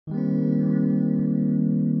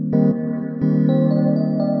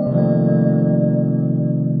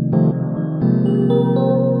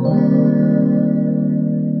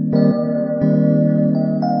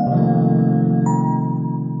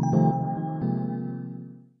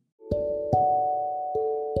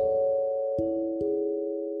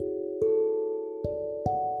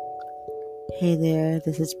Hey there,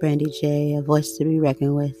 this is Brandy J, a voice to be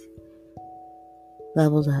reckoned with.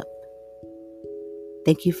 Leveled up.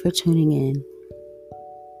 Thank you for tuning in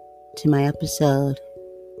to my episode.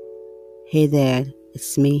 Hey there,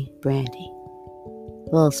 it's me, Brandy. A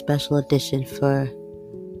little special edition for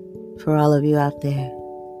all of you out there.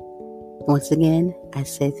 Once again, I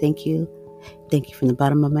say thank you. Thank you from the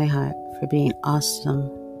bottom of my heart for being awesome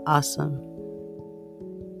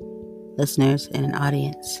listeners and an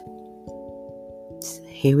audience. So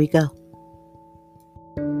here we go.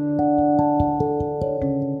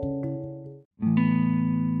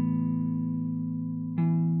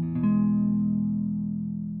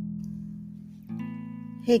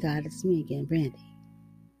 Hey God, it's me again, Brandy.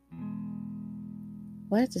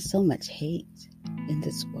 Why is there so much hate in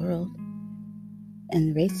this world?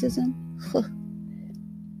 And racism?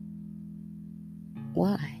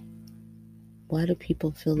 Why? Why do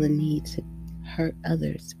people feel the need to hurt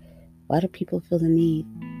others? Why do people feel the need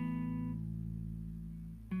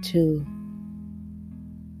to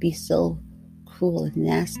be so cruel and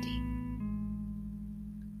nasty?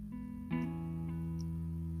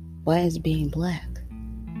 Why is being black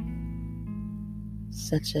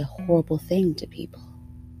such a horrible thing to people?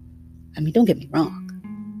 I mean, don't get me wrong.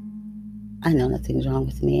 I know nothing's wrong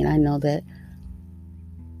with me, and I know that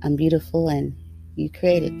I'm beautiful and you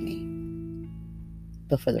created me.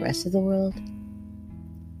 But for the rest of the world,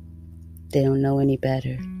 they don't know any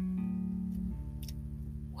better.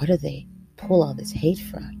 Where do they pull all this hate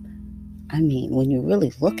from? I mean, when you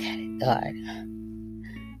really look at it, God,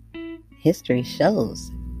 history shows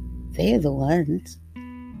they're the ones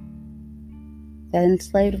that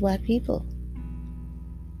enslaved black people,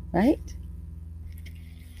 right?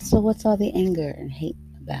 So what's all the anger and hate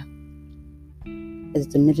about? Is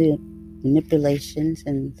the manipulations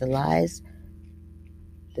and the lies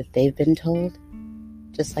that they've been told,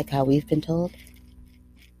 just like how we've been told,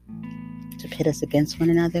 to pit us against one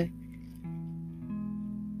another?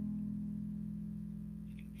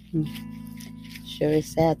 Sure is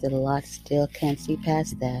sad that a lot still can't see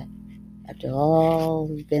past that. After all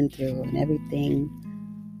we've been through and everything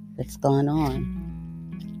that's gone on,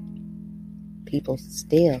 people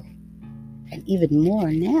still, and even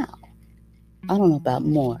more now. I don't know about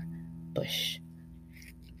more, but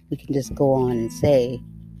we can just go on and say,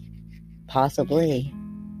 possibly,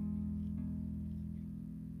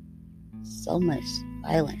 so much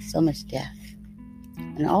violence, so much death.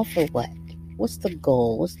 And all for what? What's the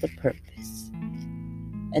goal? What's the purpose?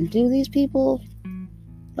 And do these people,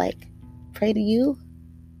 pray to you?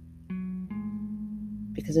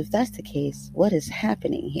 Because if that's the case, what is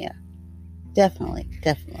happening here? Definitely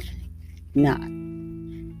not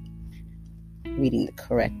reading the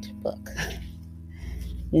correct book.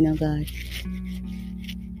 You know, God,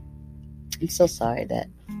 I'm so sorry that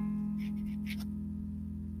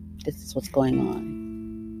this is what's going on.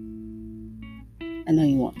 I know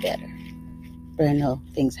you want better, but I know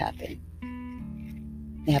things happen.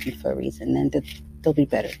 They happen for a reason, and there'll be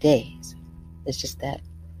better days. It's just that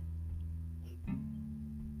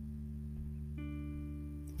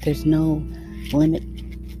there's no limit.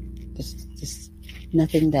 There's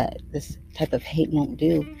nothing that this type of hate won't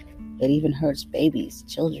do. It even hurts babies,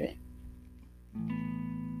 children.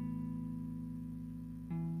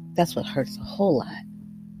 That's what hurts a whole lot.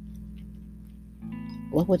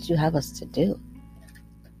 What would you have us to do?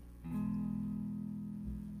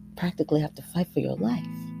 Practically have to fight for your life.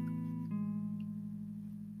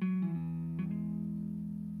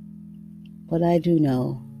 What I do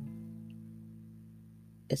know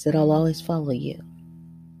is that I'll always follow you,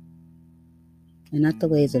 and not the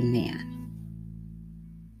ways of man.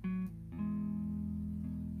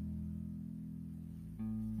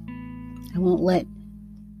 I won't let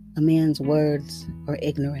a man's words or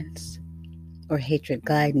ignorance or hatred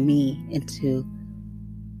guide me into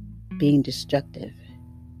being destructive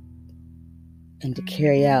and to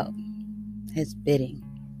carry out his bidding.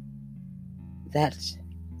 That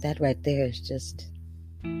right there is just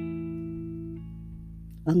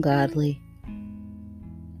ungodly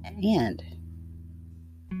and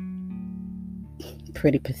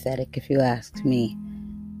pretty pathetic, if you ask me,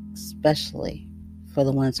 especially for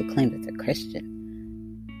the ones who claim that they're Christian.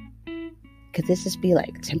 Could this just be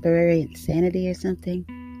like temporary insanity or something?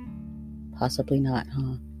 Possibly not,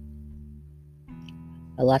 huh?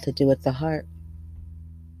 A lot to do with the heart.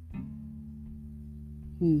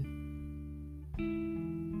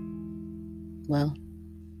 Well,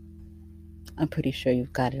 I'm pretty sure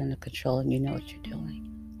you've got it under control and you know what you're doing.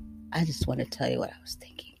 I just want to tell you what I was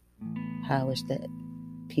thinking. How I wish that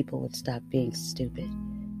people would stop being stupid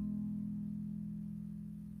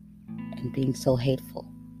and being so hateful.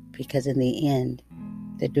 because in the end,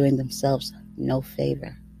 they're doing themselves no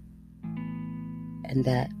favor. And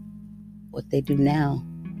that what they do now,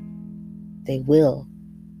 they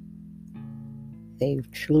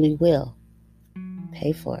truly will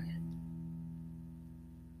pay for it.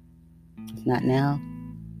 If not now,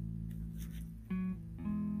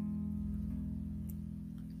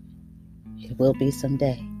 it will be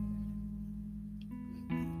someday.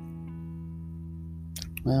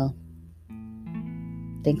 Well,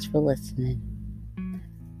 thanks for listening.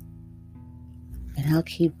 And I'll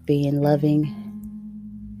keep being loving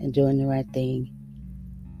and doing the right thing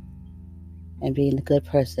and being a good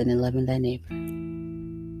person and loving thy neighbor.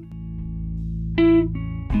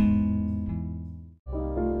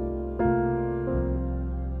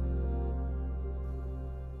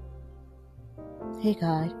 Hey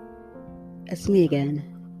God, it's me again,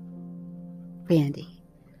 Brandy.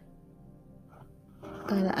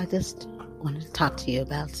 God, I just wanted to talk to you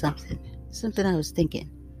about something I was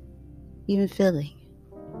thinking, even feeling.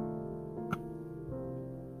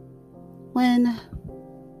 When you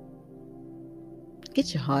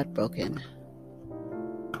get your heart broken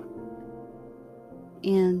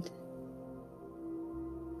and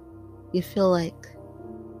you feel like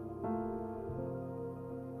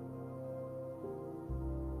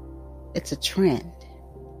it's a trend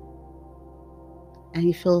and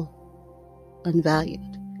you feel unvalued.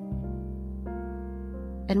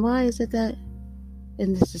 And why is it that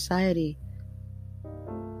in this society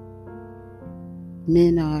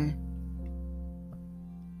men are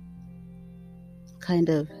kind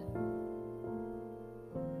of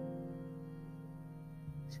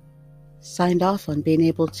signed off on being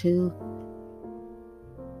able to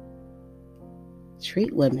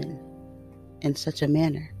treat women in such a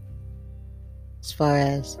manner, as far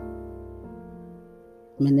as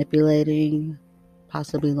manipulating,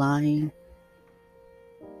 possibly lying,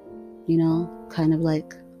 kind of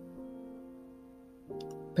like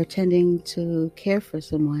pretending to care for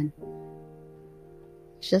someone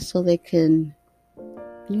just so they can,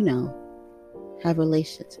 have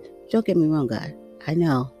relations. Don't get me wrong, God. I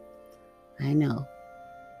know.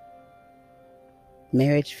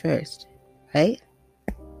 Marriage first, right?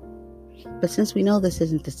 But since we know this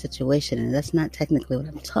isn't the situation, and that's not technically what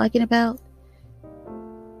I'm talking about,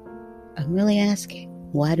 I'm really asking,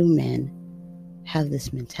 why do men have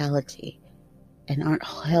this mentality and aren't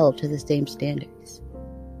held to the same standards?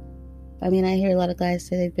 I mean, I hear a lot of guys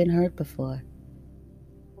say they've been hurt before.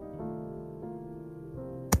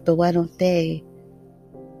 But why don't they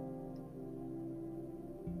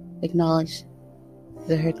acknowledge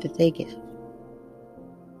the hurt that they give?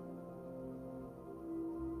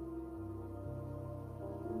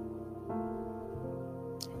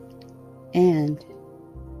 And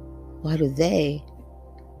why do they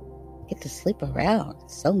get to sleep around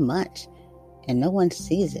so much and no one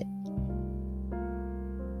sees it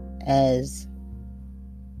as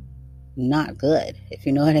not good, if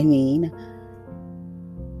you know what I mean?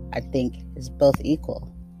 I think it's both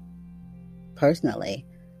equal. Personally,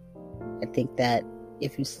 I think that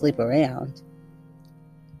if you sleep around,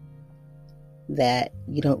 that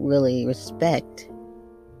you don't really respect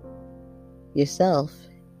yourself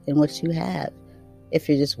and what you have. If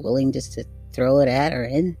you're just willing just to throw it at or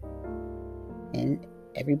in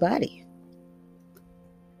everybody.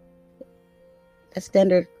 That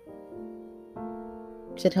standard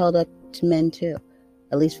should hold up to men too.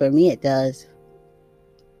 At least for me it does.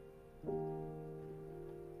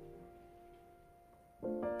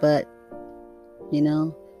 But,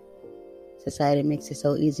 society makes it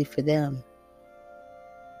so easy for them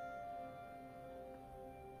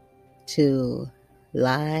to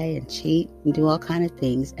lie and cheat and do all kind of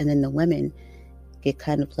things, and then the women get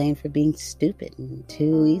kind of blamed for being stupid and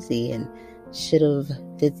too easy and should have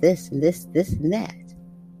did this and this and that.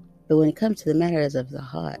 But when it comes to the matters of the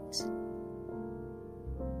heart,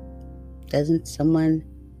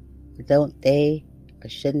 don't they or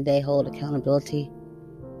shouldn't they hold accountability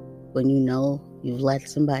when you know you've led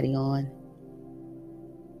somebody on?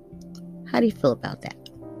 How do you feel about that?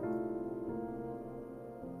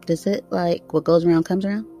 Does it like what goes around comes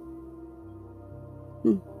around?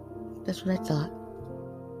 That's what I thought.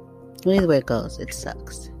 Well, either way it goes, it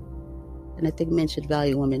sucks. And I think men should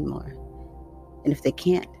value women more. And if they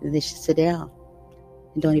can't, then they should sit down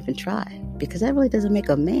and don't even try. Because that really doesn't make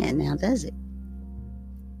a man now, does it?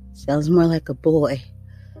 Sounds more like a boy.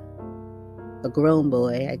 A grown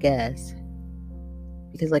boy, I guess.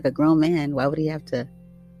 Because like a grown man, why would he have to,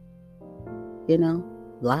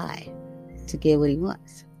 lie to get what he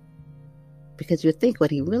wants? Because you think what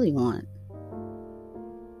he really wants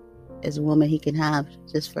is a woman he can have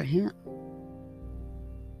just for him.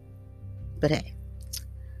 But hey,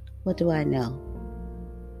 what do I know?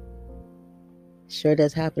 Sure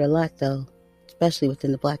does happen a lot, though, especially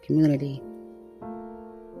within the black community.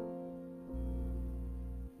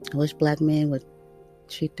 I wish black men would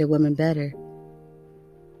treat their women better.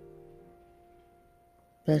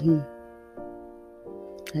 But,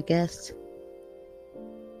 I guess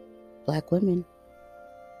black women,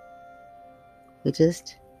 we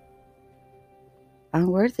just aren't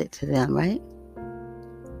worth it to them, right?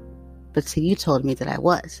 But see, you told me that I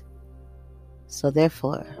was. So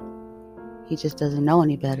therefore, he just doesn't know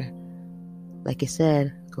any better. Like you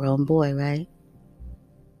said, grown boy, right?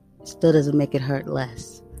 It still doesn't make it hurt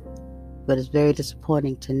less. But it's very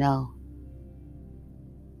disappointing to know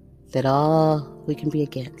that all we can be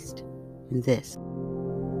against in this.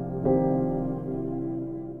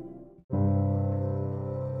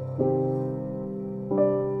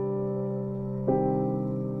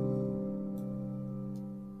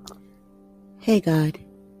 Hey God,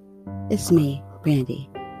 it's me, Brandy.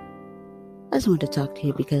 I just wanted to talk to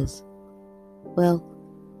you because, well,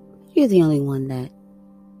 you're the only one that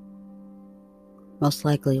most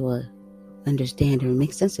likely will understand or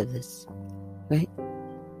make sense of this, right?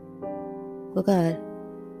 Well, God,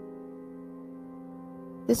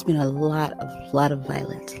 there's been a lot of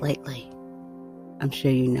violence lately. I'm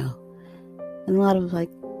sure you know. And a lot of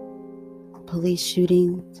police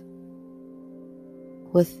shootings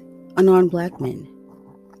with unarmed black men.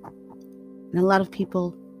 And a lot of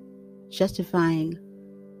people justifying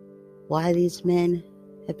why these men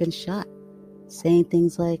have been shot, saying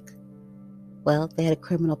things like, well, they had a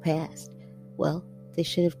criminal past. Well, they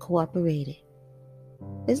should have cooperated.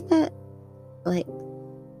 Isn't that,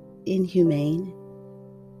 inhumane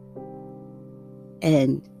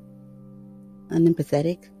and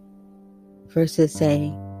unempathetic versus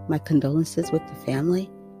saying my condolences with the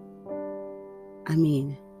family? I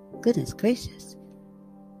mean, goodness gracious.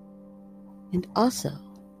 And also,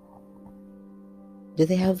 do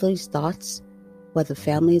they have these thoughts while the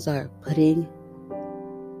families are putting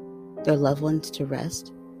their loved ones to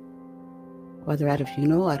rest? While they're at a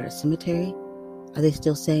funeral, at a cemetery? Are they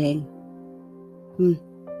still saying,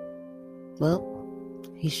 well,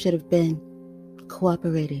 he should have been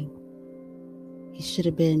cooperating. He should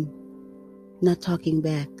have been not talking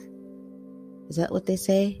back. Is that what they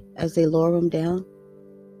say as they lower him down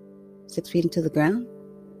 6 feet into the ground?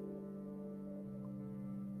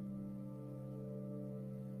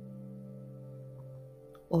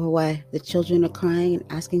 Or why the children are crying and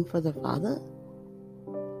asking for their father?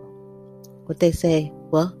 What they say,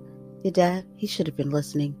 well, your dad, he should have been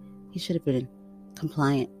listening. He should have been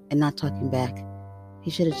compliant and not talking back.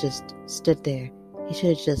 He should have just stood there. He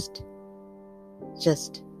should have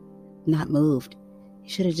just not moved. He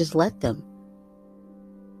should have just let them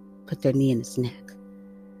put their knee in his neck.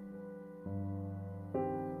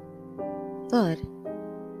 God,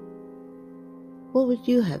 what would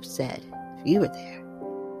you have said if you were there?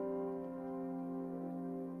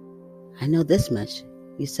 I know this much.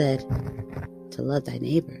 You said to love thy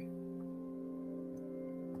neighbor.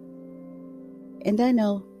 And I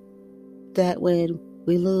know that when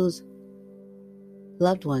we lose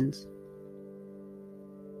loved ones,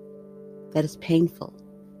 that is painful.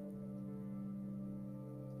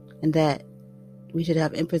 And that we should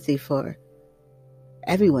have empathy for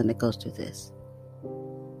everyone that goes through this.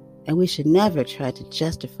 And we should never try to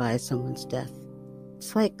justify someone's death.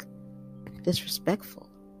 It's disrespectful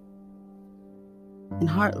and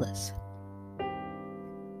heartless.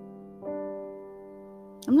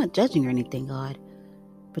 I'm not judging or anything, God,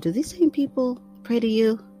 but do these same people pray to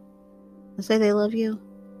you and say they love you?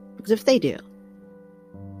 Because if they do,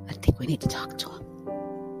 I think we need to talk to them.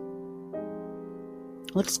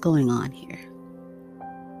 What's going on here?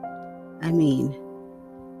 I mean,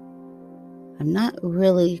 I'm not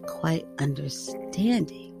really quite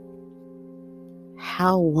understanding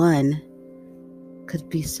how one could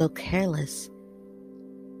be so careless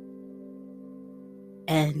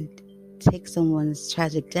and take someone's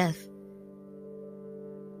tragic death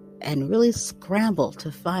and really scramble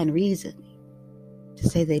to find reason to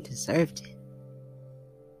say they deserved it.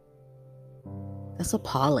 That's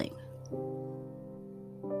appalling.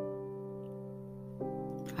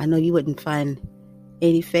 I know you wouldn't find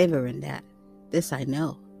any favor in that. This I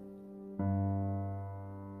know.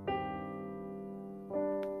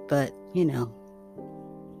 But,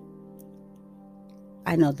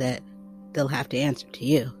 I know that they'll have to answer to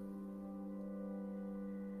you.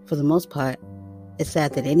 For the most part, it's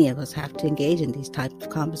sad that any of us have to engage in these types of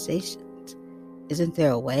conversations. Isn't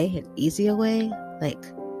there a way, an easier way?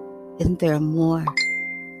 Isn't there a more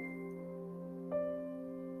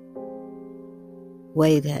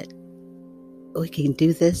way that we can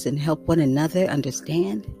do this and help one another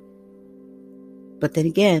understand. But then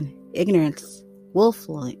again, ignorance,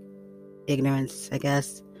 willful ignorance, I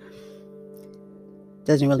guess,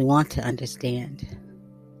 doesn't really want to understand,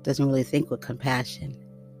 doesn't really think with compassion,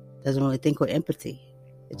 doesn't really think with empathy.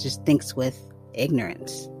 It just thinks with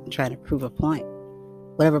ignorance and trying to prove a point.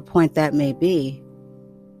 Whatever point that may be,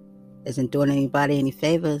 isn't doing anybody any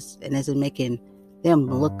favors and isn't making them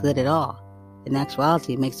look good at all. In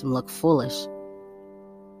actuality, it makes them look foolish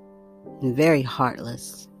and very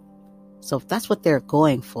heartless. So if that's what they're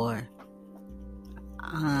going for,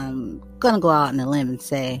 I'm going to go out on a limb and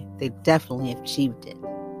say they definitely achieved it.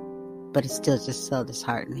 But it's still just so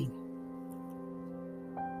disheartening.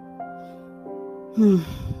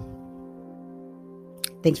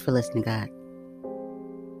 Thanks for listening, God.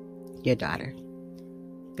 Your daughter,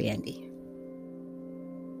 Brandy.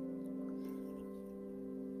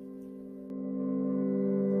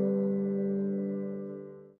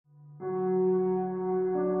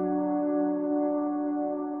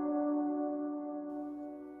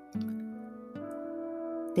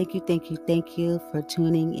 Thank you for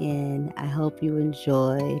tuning in. I hope you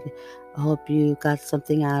enjoyed. I hope you got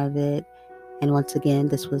something out of it. And once again,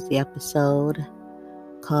 this was the episode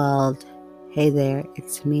called Hey There,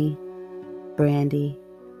 It's Me, Brandy.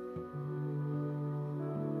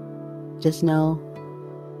 Just know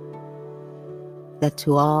that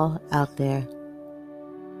to all out there,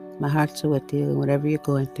 my hearts are with you, and whatever you're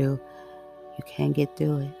going through, you can get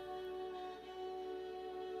through it.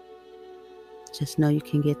 Just know you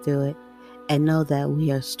can get through it, and know that we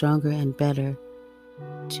are stronger and better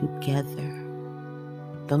together.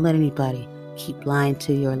 Don't let anybody keep lying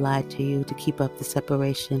to you or lie to you to keep up the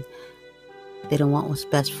separation. They don't want what's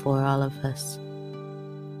best for all of us.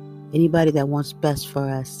 Anybody that wants best for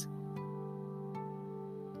us,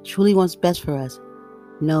 truly wants best for us,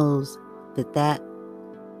 knows that that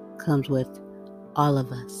comes with all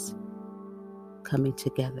of us coming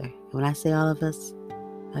together. And when I say all of us,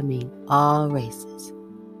 I mean all races,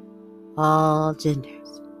 all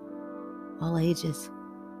genders, all ages,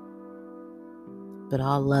 but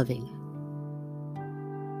all loving.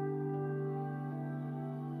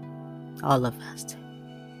 All of us.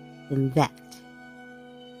 And that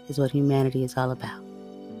is what humanity is all about.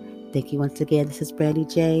 Thank you once again. This is Brandy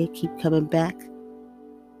J. Keep coming back.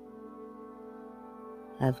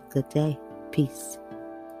 Have a good day. Peace.